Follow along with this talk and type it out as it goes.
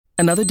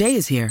Another day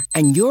is here,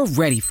 and you're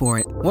ready for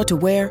it. What to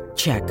wear?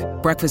 Check.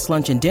 Breakfast,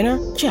 lunch, and dinner?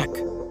 Check.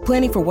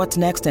 Planning for what's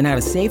next and how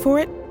to save for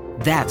it?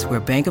 That's where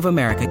Bank of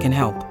America can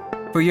help.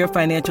 For your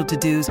financial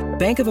to-dos,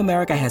 Bank of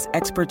America has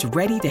experts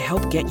ready to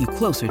help get you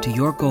closer to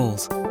your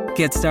goals.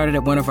 Get started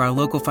at one of our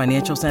local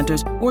financial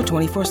centers or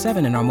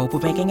 24/7 in our mobile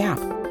banking app.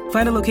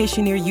 Find a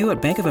location near you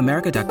at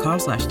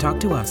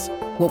bankofamerica.com/talktous.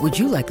 What would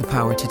you like the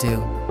power to do?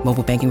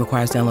 Mobile banking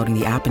requires downloading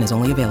the app and is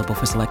only available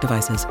for select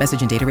devices.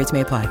 Message and data rates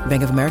may apply.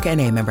 Bank of America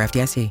N.A., member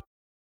FDIC.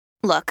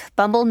 Look,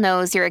 Bumble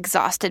knows you're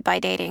exhausted by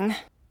dating.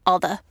 All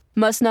the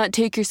must not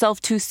take yourself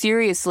too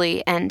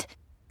seriously and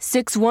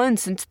 6'1"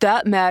 since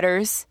that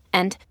matters.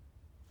 And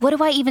what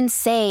do I even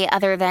say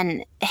other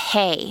than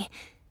hey?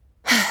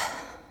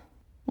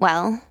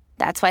 Well,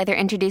 that's why they're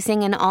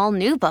introducing an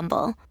all-new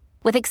Bumble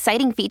with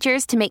exciting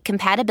features to make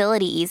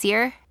compatibility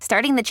easier,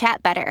 starting the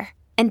chat better,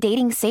 and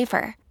dating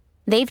safer.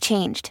 They've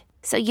changed,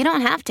 so you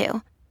don't have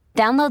to.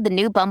 Download the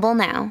new Bumble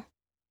now.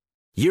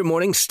 Your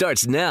morning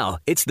starts now.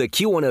 It's the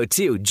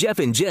Q102 Jeff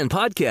and Jen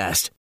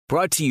podcast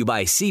brought to you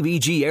by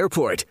CBG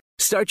Airport.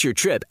 Start your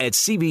trip at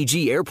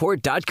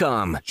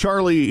CBGAirport.com.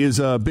 Charlie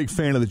is a big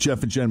fan of the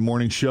Jeff and Jen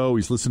morning show.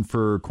 He's listened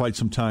for quite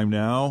some time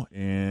now,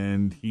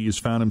 and he has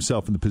found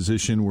himself in the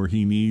position where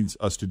he needs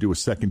us to do a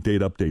second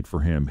date update for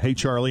him. Hey,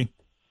 Charlie.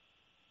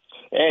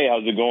 Hey,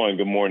 how's it going?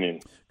 Good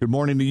morning. Good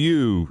morning to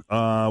you.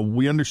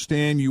 We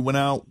understand you went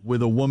out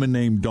with a woman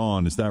named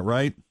Dawn. Is that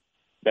right?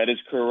 That is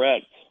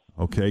correct.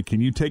 Okay.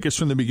 Can you take us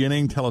from the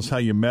beginning? Tell us how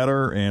you met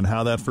her and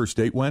how that first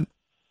date went?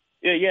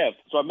 Yeah.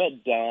 So I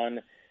met Dawn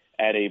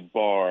at a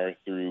bar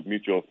through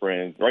mutual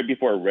friends right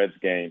before a Reds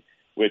game,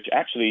 which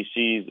actually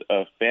she's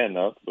a fan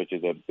of, which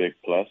is a big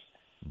plus.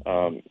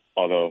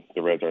 Although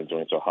the Reds aren't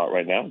doing so hot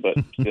right now, but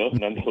still,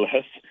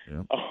 nonetheless,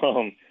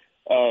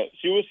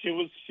 she was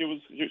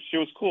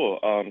cool.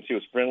 She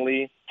was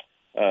friendly,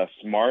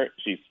 smart.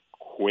 She's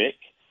quick,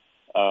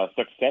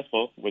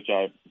 successful, which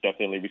I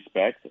definitely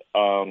respect.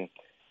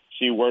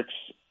 She works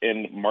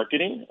in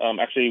marketing.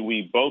 Actually,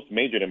 we both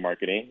majored in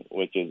marketing,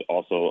 which is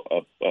also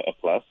a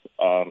plus.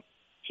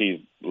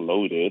 She's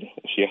loaded.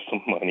 She has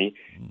some money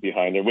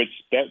behind her, which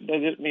that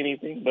doesn't mean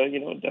anything, but,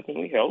 it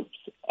definitely helps.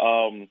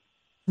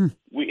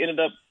 We ended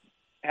up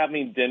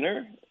having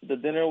dinner. The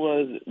dinner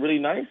was really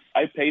nice.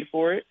 I paid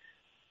for it,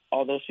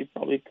 although she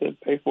probably could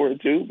pay for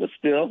it too, but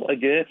still, I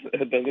guess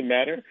it doesn't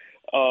matter.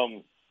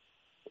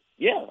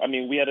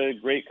 We had a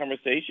great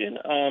conversation.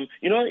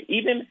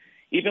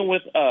 Even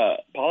with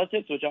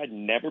politics, which I'd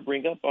never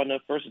bring up on the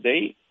first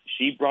date,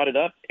 she brought it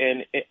up,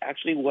 and it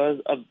actually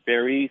was a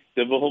very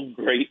civil,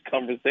 great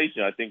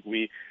conversation. I think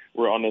we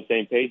were on the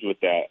same page with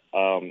that.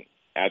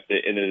 At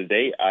the end of the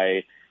day,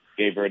 I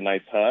gave her a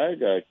nice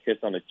hug, a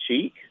kiss on the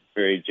cheek,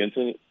 very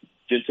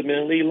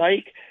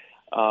gentlemanly-like.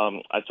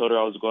 I told her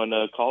I was going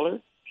to call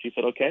her. She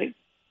said okay.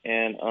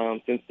 And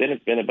since then,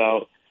 it's been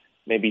about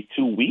maybe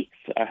 2 weeks.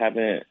 I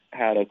haven't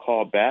had a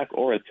call back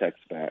or a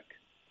text back.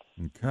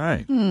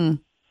 Okay.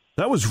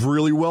 That was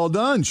really well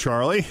done,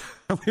 Charlie.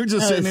 We were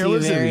just sitting here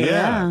listening.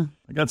 Yeah.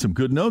 I got some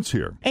good notes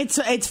here.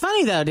 It's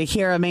funny, though, to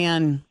hear a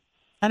man,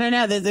 I don't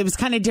know, that it was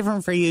kind of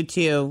different for you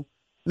to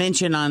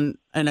mention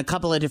in a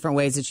couple of different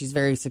ways that she's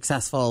very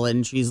successful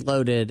and she's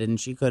loaded and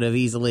she could have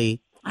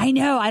easily. I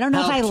know. I don't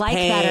know if I like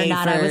that or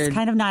not. I was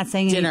kind of not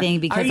saying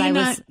anything because I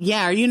was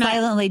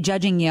silently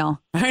judging you.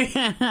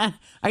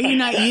 Are you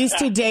not used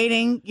to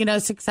dating,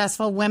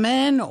 successful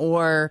women,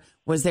 or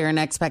was there an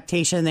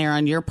expectation there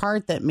on your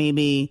part that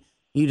maybe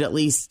you'd at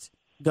least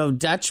go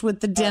Dutch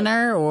with the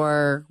dinner,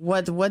 or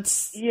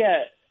what's?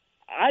 Yeah,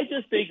 I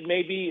just think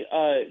maybe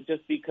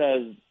just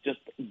because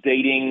just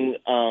dating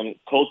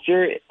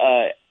culture.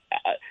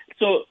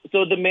 So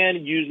the man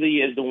usually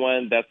is the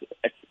one that's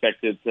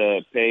expected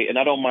to pay, and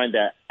I don't mind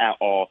that at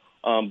all.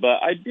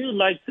 But I do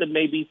like to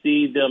maybe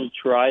see them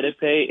try to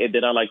pay, and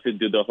then I like to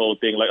do the whole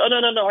thing like, oh,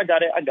 no, I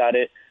got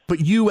it. But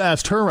you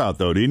asked her out,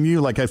 though, didn't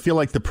you? Like, I feel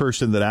like the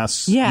person that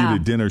asks you to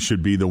dinner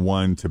should be the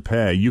one to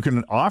pay. You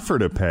can offer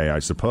to pay, I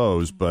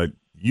suppose, but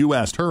you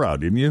asked her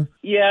out, didn't you?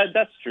 Yeah,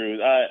 that's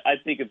true. I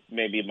think it's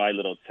maybe my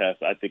little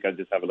test. I think I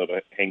just have a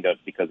little hang up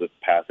because of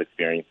past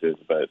experiences.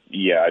 But,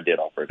 yeah, I did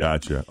offer to.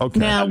 Gotcha. Okay.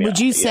 Now, would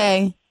you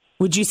say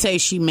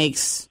she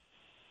makes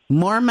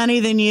more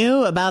money than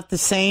you, about the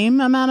same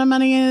amount of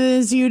money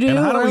as you do? And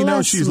how do we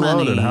know she's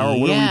money? Loaded? What are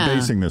we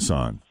basing this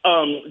on?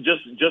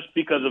 Just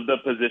because of the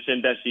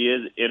position that she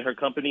is in her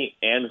company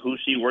and who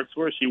she works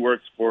for. She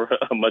works for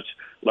a much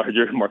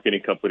larger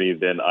marketing company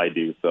than I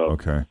do. So,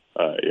 okay.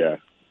 Yeah.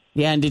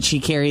 Yeah, and did she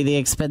carry the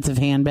expensive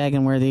handbag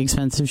and wear the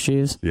expensive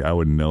shoes? Yeah, I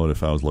wouldn't know it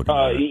if I was looking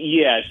at her.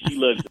 Yeah, she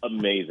looks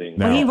amazing.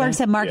 Well, he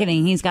works at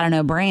marketing. He's got to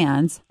know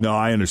brands. No,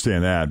 I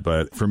understand that.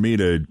 But for me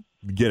to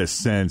get a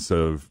sense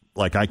of,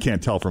 like, I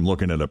can't tell from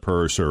looking at a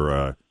purse or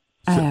a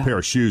pair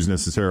of shoes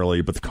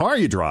necessarily, but the car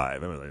you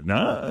drive, I was like,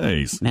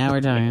 nice. Now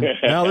we're talking.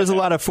 Now, there's a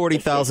lot of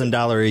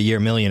 $40,000 a year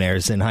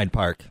millionaires in Hyde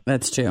Park.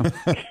 That's true.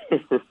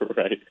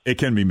 Right. It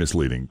can be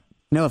misleading.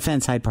 No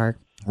offense, Hyde Park.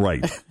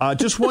 Right.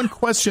 Just one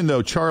question,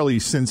 though, Charlie,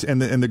 since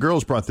and the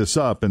girls brought this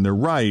up, and they're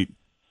right.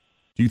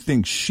 Do you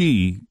think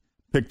she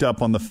picked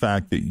up on the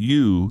fact that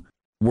you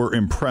were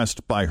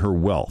impressed by her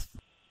wealth?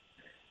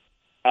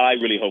 I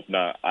really hope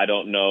not. I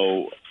don't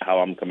know how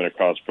I'm coming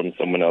across from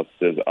someone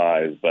else's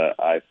eyes, but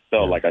I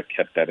felt like I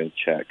kept that in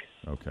check.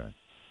 Okay.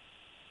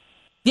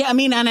 Yeah, I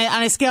mean, on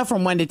a scale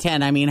from 1 to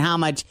 10, I mean, how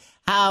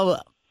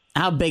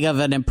big of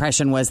an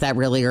impression was that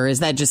really, or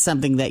is that just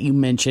something that you're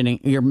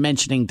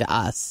mentioning to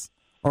us,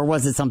 or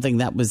was it something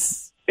that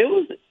was? It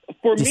was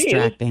for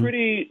distracting? Me. It was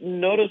pretty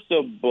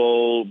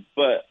noticeable,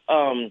 but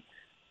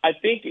I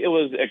think it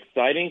was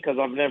exciting because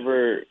I've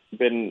never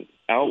been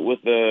out with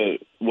a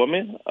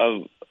woman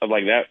of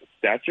like that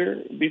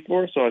stature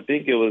before, so I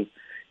think it was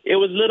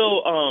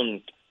little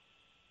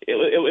it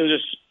was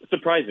just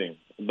surprising,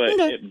 but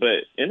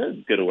but in a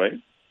good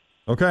way.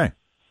 Okay.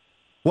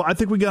 Well, I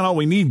think we got all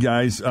we need,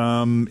 guys.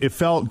 It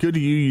felt good to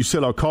you. You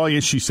said, I'll call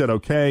you. She said,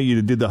 okay.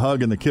 You did the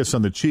hug and the kiss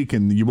on the cheek,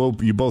 and you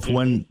both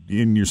went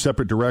in your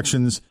separate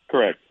directions.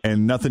 Correct.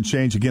 And nothing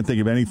changed. You can't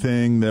think of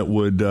anything that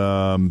would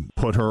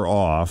put her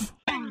off.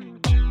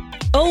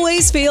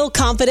 Always feel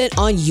confident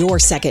on your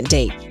second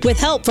date. With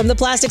help from the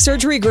Plastic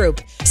Surgery Group.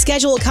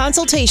 Schedule a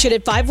consultation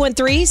at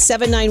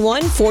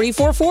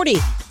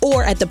 513-791-4440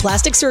 or at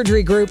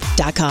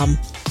theplasticsurgerygroup.com.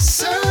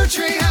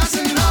 Surgery has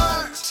an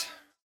art.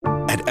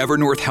 At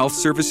Evernorth Health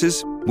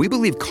Services, we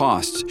believe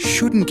costs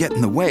shouldn't get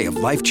in the way of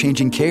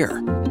life-changing care,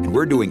 and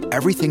we're doing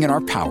everything in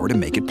our power to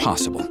make it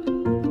possible.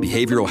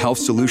 Behavioral health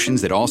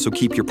solutions that also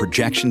keep your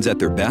projections at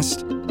their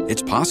best?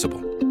 It's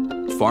possible.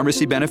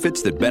 Pharmacy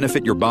benefits that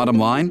benefit your bottom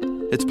line?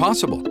 It's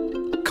possible.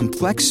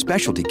 Complex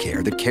specialty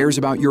care that cares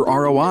about your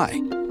ROI?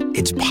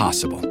 It's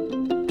possible.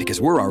 Because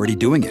we're already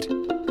doing it.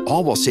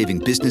 All while saving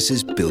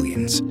businesses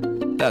billions.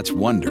 That's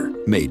Wonder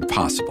made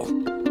possible.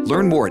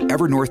 Learn more at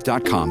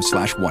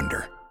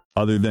evernorth.com/wonder.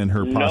 Other than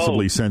her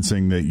possibly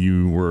sensing that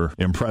you were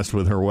impressed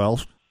with her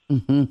wealth?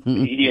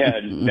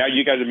 Yeah, now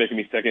you guys are making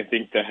me second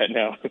think that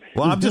now.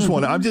 Well,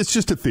 it's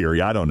just a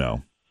theory. I don't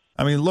know.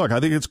 I mean, look, I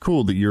think it's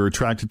cool that you're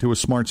attracted to a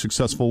smart,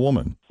 successful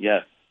woman.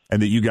 Yes.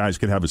 And that you guys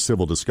could have a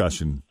civil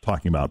discussion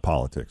talking about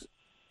politics.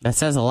 That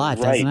says a lot,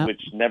 doesn't it? Right,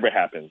 which never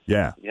happens.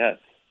 Yeah. Yes.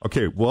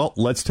 Okay, well,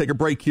 let's take a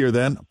break here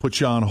then. Put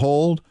you on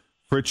hold.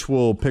 Fritch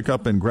will pick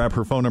up and grab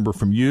her phone number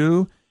from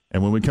you.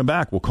 And when we come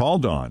back, we'll call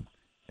Dawn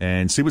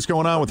and see what's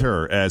going on with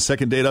her as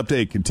Second Date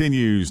Update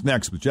continues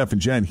next with Jeff and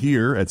Jen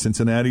here at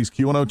Cincinnati's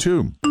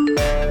Q102.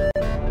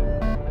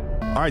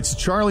 All right, so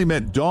Charlie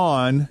met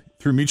Dawn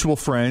through mutual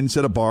friends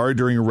at a bar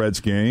during a Reds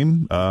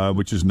game,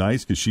 which is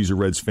nice because she's a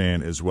Reds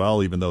fan as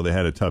well, even though they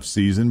had a tough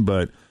season.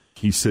 But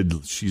he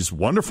said she's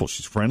wonderful.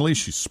 She's friendly.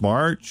 She's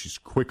smart. She's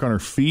quick on her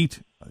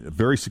feet.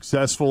 Very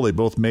successful. They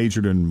both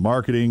majored in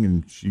marketing,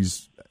 and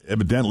she's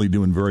evidently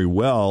doing very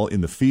well in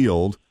the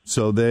field.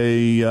 So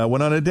they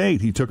went on a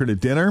date. He took her to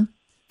dinner.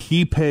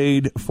 He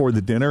paid for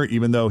the dinner,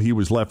 even though he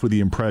was left with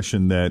the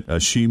impression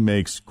that she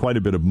makes quite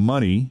a bit of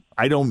money.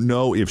 I don't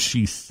know if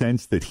she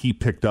sensed that he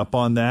picked up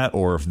on that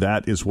or if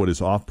that is what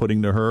is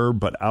off-putting to her.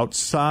 But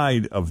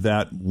outside of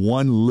that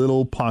one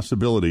little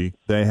possibility,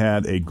 they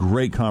had a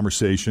great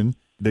conversation.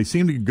 They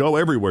seemed to go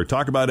everywhere,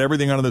 talk about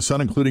everything under the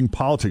sun, including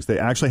politics. They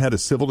actually had a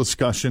civil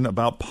discussion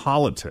about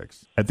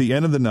politics. At the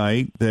end of the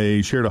night,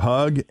 they shared a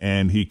hug,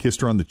 and he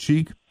kissed her on the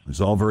cheek. It was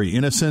all very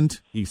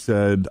innocent. He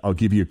said, I'll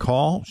give you a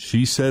call.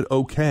 She said,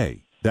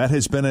 okay. That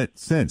has been it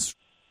since.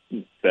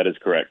 That is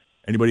correct.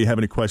 Anybody have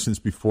any questions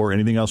before?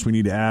 Anything else we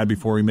need to add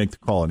before we make the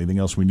call? Anything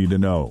else we need to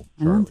know?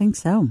 Charlie? I don't think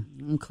so.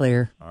 I'm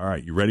clear. All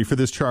right. You ready for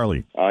this,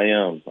 Charlie? I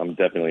am. I'm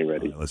definitely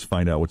ready. Right, let's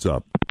find out what's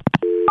up.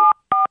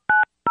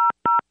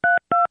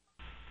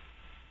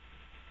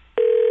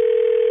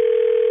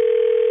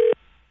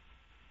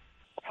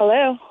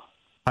 Hello.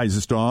 Hi, is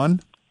this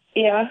Dawn?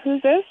 Yeah,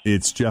 who's this?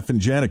 It's Jeff and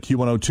Jen at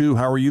Q102.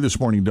 How are you this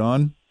morning,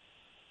 Dawn?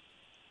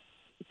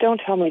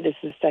 Don't tell me this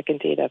is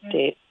Second Date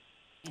Update.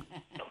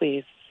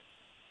 Please.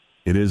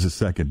 It is a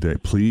second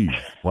date. Please.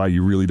 Why,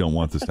 you really don't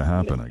want this to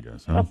happen, I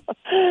guess, huh?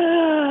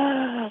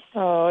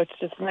 Oh, it's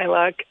just my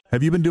luck.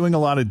 Have you been doing a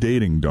lot of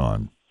dating,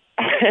 Dawn?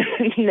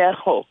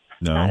 No.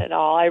 No? Not at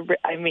all.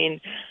 I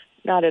mean,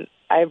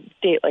 I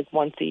date like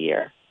once a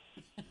year.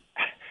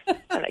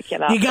 And I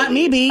cannot. You got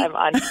me beat. I'm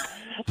on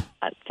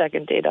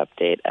Second Date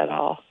Update at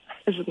all.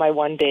 This is my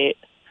one date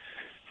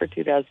for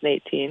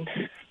 2018.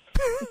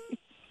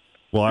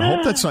 Well, I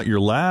hope that's not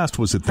your last.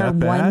 Was it that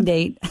bad? One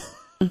date.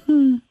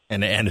 And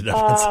it ended up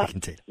on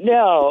second date.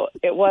 No,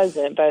 it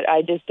wasn't, but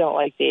I just don't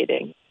like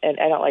dating, and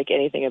I don't like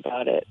anything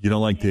about it. You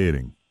don't like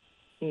dating?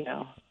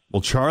 No.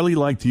 Well, Charlie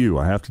liked you,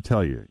 I have to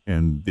tell you.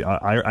 And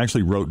I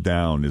actually wrote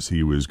down as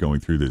he was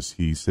going through this,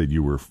 he said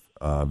you were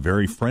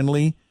very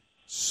friendly,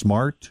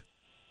 smart,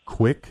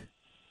 quick,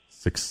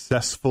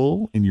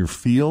 successful in your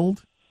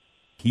field.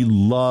 He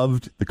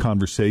loved the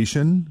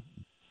conversation,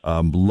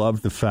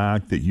 loved the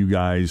fact that you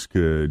guys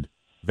could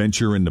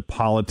venture into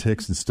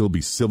politics and still be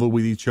civil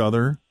with each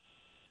other.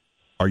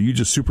 Are you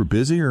just super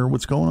busy, or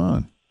what's going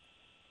on?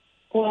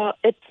 Well,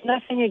 it's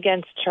nothing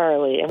against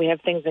Charlie, and we have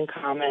things in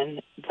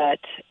common, but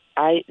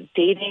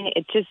dating,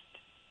 it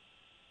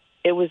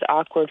was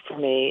awkward for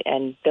me,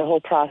 and the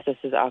whole process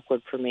is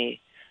awkward for me.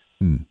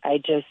 I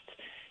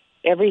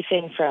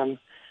everything from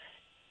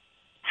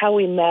how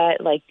we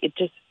met. Like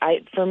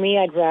for me,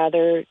 I'd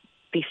rather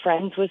be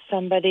friends with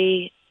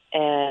somebody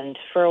and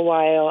for a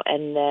while,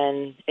 and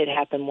then it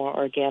happened more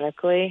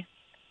organically.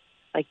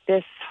 Like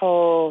this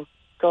whole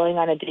going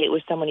on a date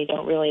with someone you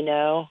don't really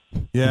know.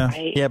 Yeah.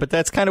 Yeah, but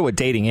that's kind of what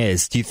dating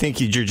is. Do you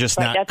think you're just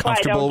not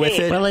comfortable with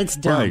it? Well, it's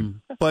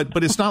dumb. Right.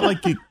 But it's not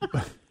like you...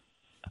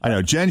 I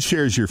know. Jen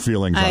shares your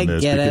feelings on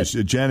this because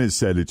Jen has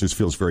said it just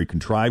feels very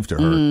contrived to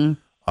her.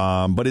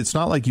 But it's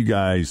not like you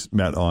guys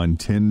met on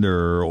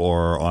Tinder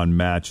or on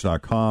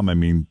Match.com. I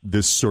mean,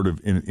 this sort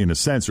of, in a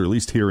sense, or at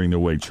least hearing the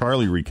way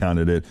Charlie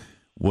recounted it,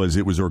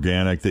 it was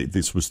organic.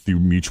 This was through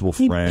mutual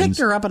friends. He picked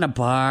her up in a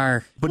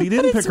bar. But he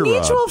didn't pick her up.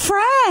 Mutual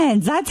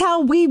friends. That's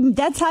how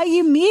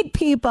you meet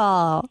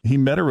people. He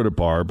met her at a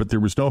bar, but there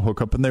was no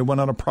hookup, and they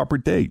went on a proper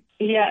date.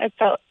 Yeah, it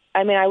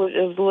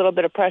was a little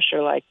bit of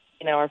pressure, like,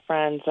 our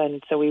friends,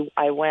 and so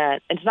I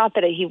went. It's not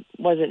that he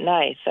wasn't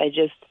nice.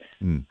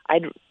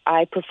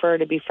 I prefer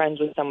to be friends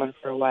with someone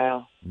for a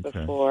while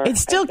before. It's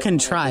still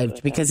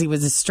contrived because he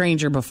was a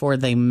stranger before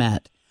they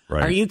met.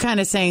 Right. Are you kind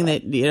of saying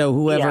that,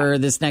 whoever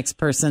this next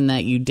person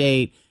that you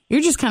date,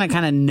 you're just kind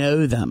of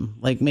know them?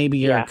 Like maybe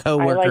you're a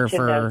coworker I like to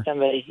know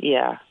somebody.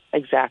 Yeah,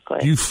 exactly.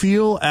 Do you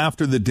feel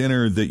after the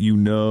dinner that you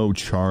know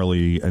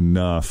Charlie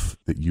enough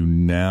that you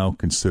now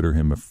consider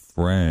him a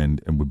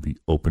friend and would be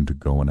open to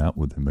going out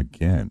with him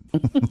again?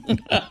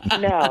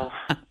 No.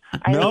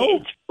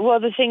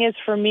 The thing is,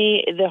 for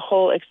me, the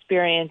whole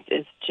experience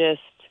is just,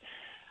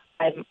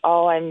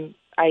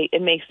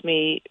 it makes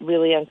me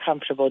really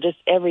uncomfortable. Just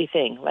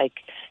everything, like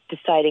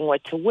deciding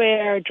what to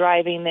wear,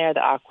 driving there, the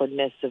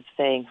awkwardness of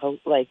saying,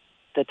 like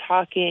the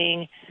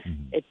talking.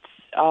 It's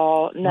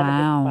all,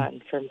 none of it's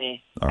fun for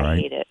me. All right. I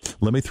hate it.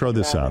 Let me throw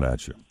this out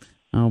at you.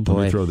 Oh, boy.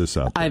 Let me throw this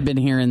out there. I've been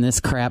hearing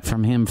this crap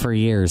from him for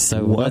years,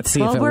 so let's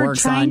see if it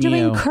works on you. We're trying to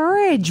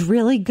encourage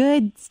really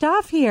good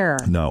stuff here.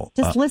 No.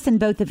 Just listen,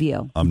 both of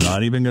you. I'm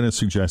not even going to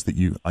suggest that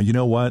you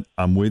know what?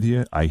 I'm with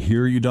you. I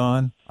hear you,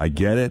 Dawn. I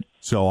get it.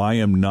 So I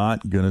am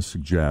not going to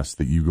suggest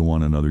that you go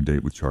on another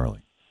date with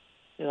Charlie.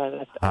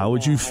 How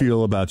would you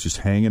feel about just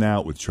hanging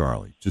out with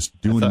Charlie? Just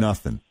doing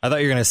nothing? I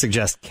thought you were going to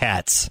suggest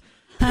cats.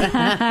 The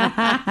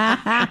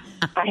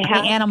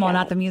animal,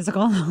 not the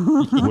musical.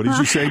 What did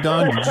you say,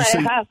 Dawn?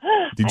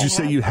 Did you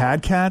say you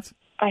had cats?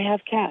 I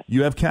have cats.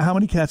 You have cats? How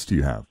many cats do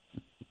you have?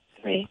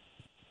 3.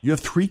 You have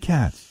 3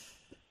 cats?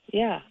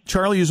 Yeah.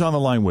 Charlie is on the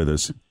line with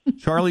us.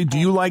 Charlie, do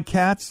you like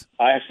cats?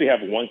 I actually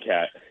have 1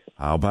 cat.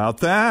 How about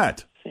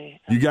that?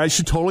 You guys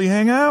should totally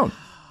hang out.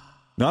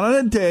 Not on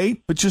a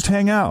date, but just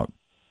hang out.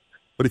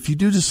 But if you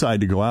do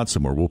decide to go out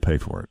somewhere, we'll pay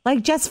for it.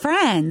 Like just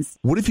friends.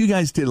 What if you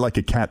guys did like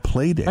a cat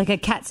play date? Like a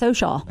cat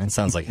social. That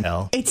sounds like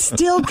hell. It's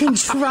still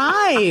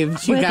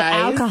contrived, you with guys.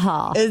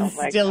 Alcohol.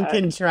 It's still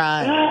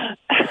contrived.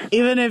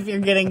 Even if you're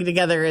getting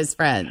together as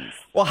friends.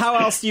 Well, how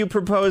else do you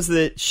propose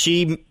that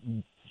she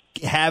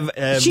have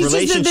a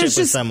relationship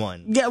with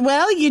someone? Yeah,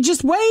 well, you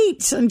just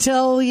wait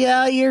until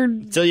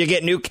until you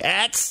get new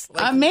cats?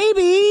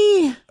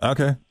 Maybe.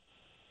 Okay.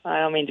 I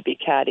don't mean to be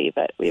catty,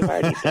 but we've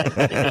already been on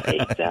a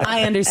date. So.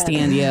 I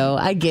understand you.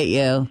 I get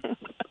you.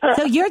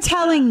 So you're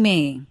telling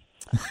me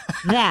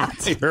that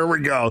here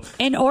we go.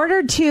 In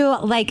order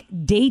to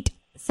date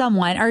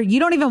someone, or you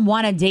don't even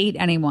want to date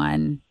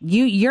anyone,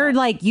 you're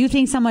you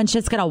think someone's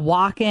just gonna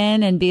walk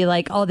in and be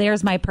like, "Oh,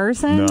 there's my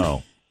person."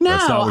 No,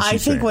 I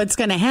think what's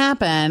going to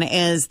happen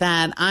is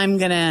that I'm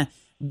going to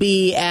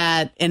be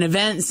at an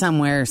event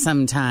somewhere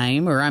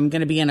sometime, or I'm going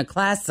to be in a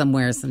class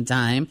somewhere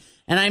sometime,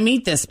 and I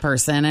meet this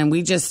person, and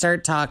we just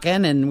start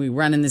talking, and we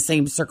run in the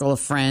same circle of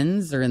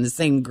friends or in the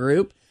same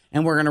group,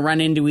 and we're going to run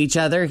into each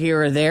other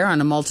here or there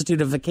on a multitude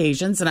of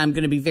occasions, and I'm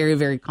going to be very,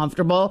 very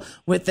comfortable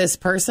with this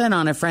person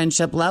on a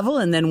friendship level,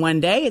 and then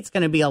one day it's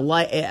going to be a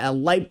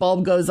light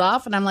bulb goes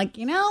off, and I'm like,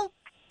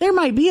 there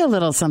might be a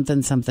little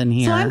something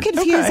here. So I'm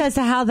confused as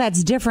to how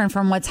that's different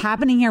from what's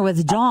happening here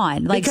with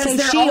Dawn. Because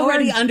they're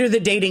already under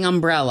the dating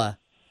umbrella.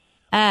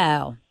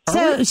 Oh.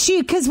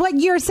 Because what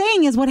you're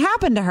saying is what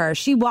happened to her.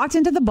 She walked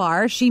into the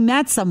bar. She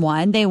met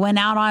someone. They went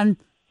out on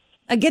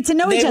a get to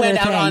know each other They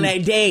went out on a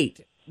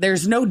date.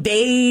 There's no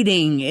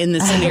dating in the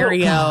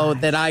scenario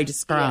that I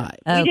described.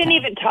 Yeah. Okay. We didn't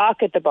even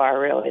talk at the bar,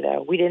 really,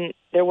 though. We didn't.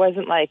 There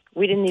wasn't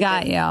we didn't even.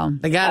 Got you.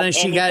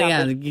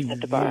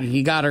 At the bar.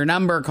 He got her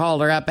number,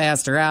 called her up,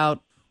 asked her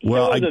out.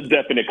 Well, there was a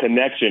definite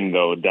connection,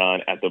 though,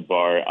 Don, at the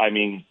bar. I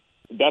mean,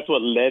 that's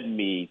what led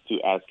me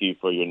to ask you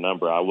for your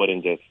number. I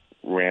wouldn't just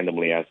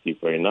randomly ask you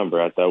for your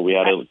number. I thought we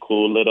had a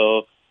cool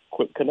little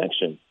quick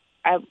connection.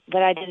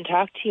 But I didn't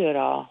talk to you at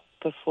all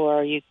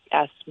before you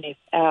asked me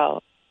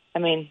out. I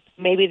mean,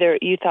 maybe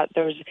you thought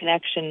there was a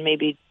connection,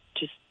 maybe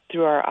just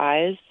through our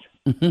eyes.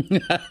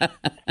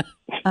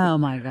 Oh,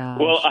 my gosh.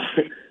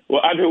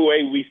 Well, either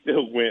way, we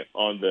still went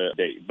on the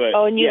date. But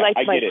and you liked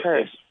my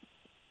purse.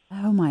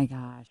 Oh, my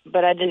gosh.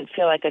 But I didn't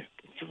feel like a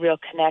real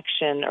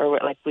connection or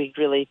like we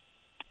really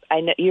 –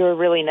 I know you were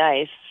really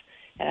nice,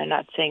 and I'm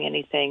not saying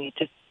anything.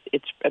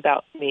 It's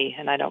about me,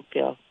 and I don't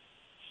feel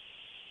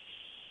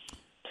 –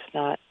 it's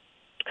not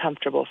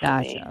comfortable for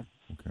me.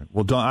 Okay.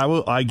 Well,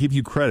 Dawn, I give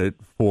you credit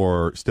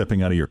for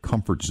stepping out of your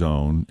comfort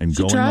zone and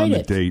going on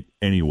the date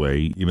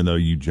anyway, even though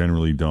you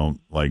generally don't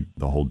like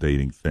the whole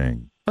dating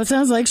thing. Well, it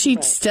sounds like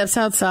she steps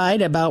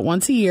outside about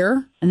once a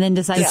year. And then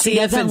decides she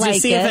doesn't like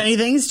it. See if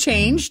anything's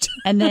changed.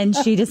 And then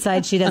she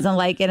decides she doesn't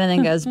like it and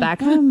then goes back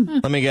home.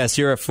 Let me guess,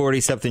 you're a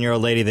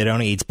 40-something-year-old lady that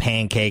only eats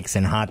pancakes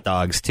and hot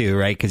dogs, too,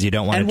 right? Because you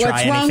don't want to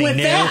try anything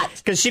new.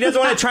 Because she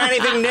doesn't want to try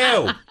anything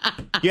new.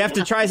 You have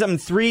to try something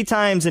 3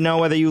 times to know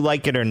whether you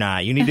like it or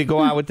not. You need to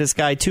go out with this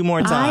guy 2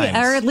 more times.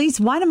 Or at least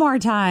 1 more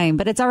time.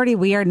 But it's already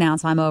weird now,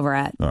 so I'm over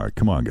it. All right,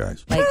 come on,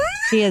 guys. Like,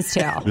 she is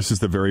too. This is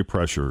the very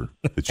pressure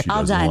that she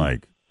doesn't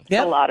like.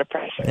 Yep. A lot of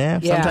pressure. Yeah,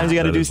 sometimes you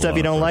got to do stuff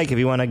you don't like if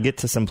you want to get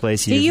to some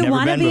place you've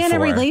never been before. Do you want to be in a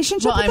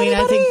relationship with anybody?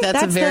 I think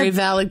that's a very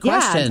valid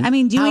question. Yeah. I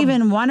mean, do you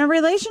even want a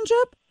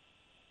relationship?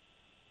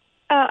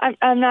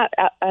 I'm not.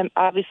 I'm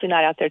obviously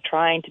not out there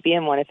trying to be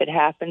in one. If it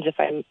happens,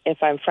 if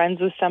I'm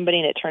friends with somebody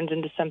and it turns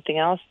into something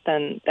else,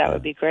 then that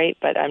would be great.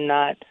 But I'm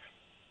not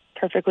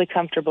perfectly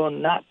comfortable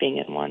not being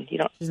in one.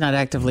 She's not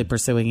actively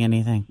pursuing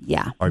anything.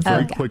 Yeah. All right,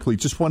 very quickly,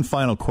 just one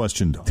final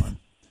question, Dawn.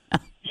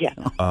 Yeah.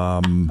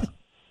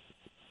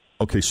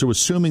 Okay, so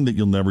assuming that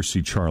you'll never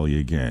see Charlie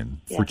again,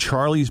 for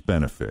Charlie's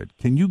benefit,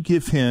 can you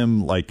give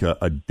him like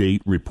a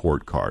date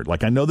report card?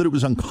 Like, I know that it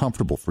was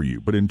uncomfortable for you,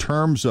 but in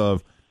terms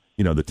of,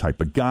 the type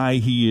of guy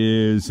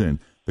he is and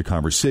the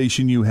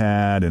conversation you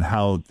had and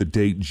how the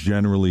date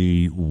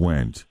generally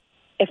went.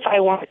 If I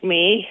weren't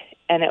me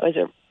and it was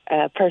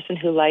a person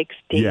who likes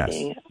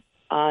dating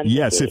on the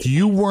date. If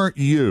you weren't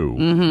you,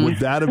 would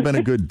that have been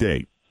a good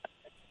date?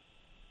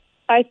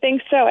 I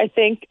think so. I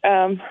think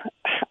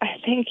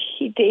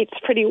he dates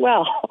pretty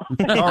well.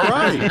 All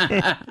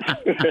right.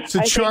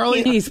 So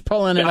Charlie, he's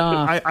pulling it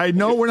off. I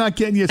know we're not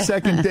getting you a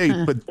second date,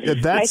 but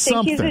that's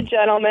something. I think he's a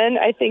gentleman.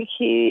 I think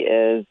he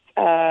is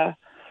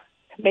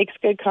makes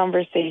good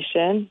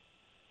conversation.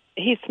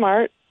 He's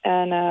smart,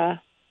 and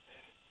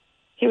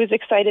he was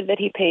excited that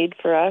he paid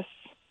for us.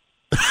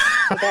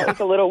 So that was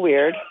a little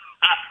weird.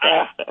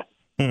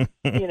 He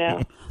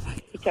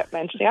kept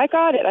mentioning, "I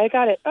got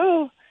it.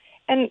 Oh,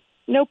 and."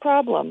 No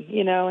problem,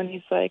 and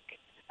he's like,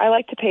 I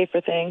like to pay for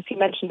things. He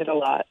mentioned it a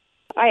lot.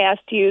 I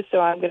asked you, so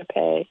I'm going to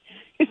pay.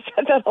 He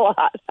said that a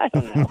lot. I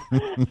don't know.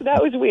 So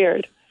that was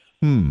weird.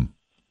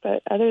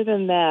 But other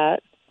than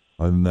that,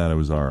 it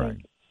was all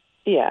right.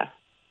 Yeah.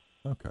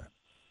 Okay.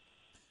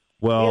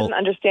 Well, he doesn't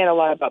understand a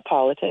lot about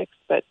politics,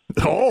 but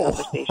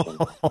conversation.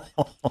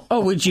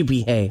 Would you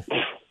behave?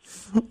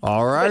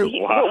 All right.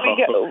 We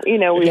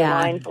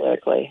align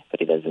politically, but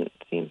he doesn't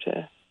seem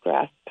to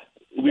grasp.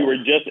 We were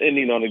just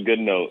ending on a good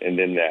note, and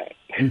then that.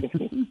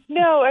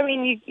 No, I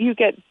mean, you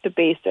get the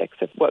basics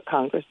of what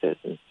Congress is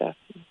and stuff.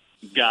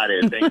 Got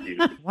it. Thank you.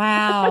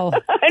 Wow.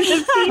 I'm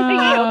just teasing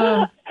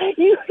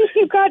you.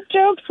 You got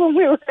jokes when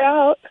we were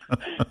out.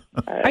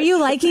 Are you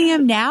liking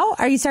him now?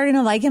 Are you starting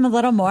to like him a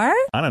little more?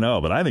 I don't know,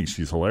 but I think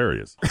she's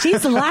hilarious.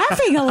 She's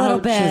laughing a little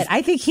bit.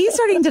 I think he's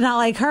starting to not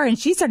like her, and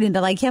she's starting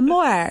to like him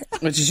more.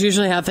 Which is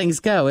usually how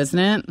things go, isn't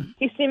it?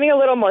 He's seeming a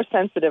little more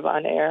sensitive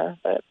on air.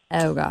 But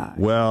oh, God.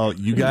 Well,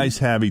 you guys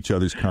have each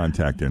other's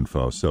contact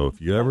info, so if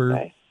you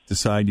ever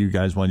decide you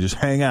guys want to just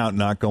hang out and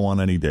not go on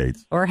any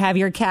dates. Or have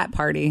your cat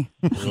party.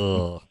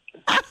 Yeah.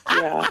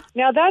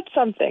 Now, that's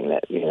something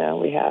that,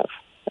 we have.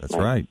 That's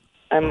right.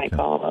 I might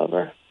call him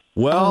over.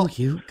 Well,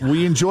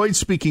 we enjoyed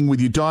speaking with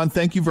you, Dawn.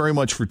 Thank you very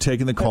much for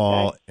taking the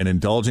call and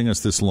indulging us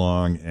this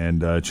long.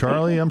 And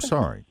Charlie, I'm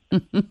sorry.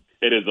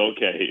 It is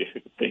okay.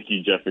 Thank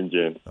you, Jeff and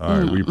Jen. All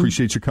right. We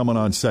appreciate you coming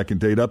on Second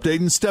Date Update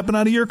and stepping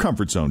out of your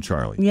comfort zone,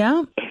 Charlie.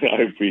 Yeah.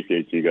 I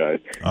appreciate you guys.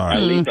 All right.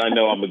 At least I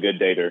know I'm a good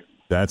dater.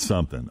 That's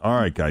something. All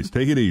right, guys.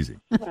 Take it easy.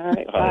 All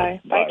right.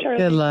 Bye. Bye, Charlie.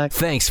 Good luck.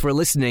 Thanks for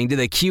listening to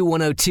the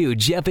Q102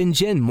 Jeff and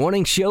Jen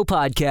Morning Show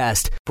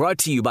podcast, brought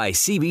to you by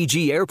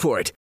CBG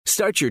Airport.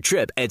 Start your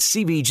trip at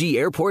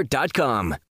CBGAirport.com.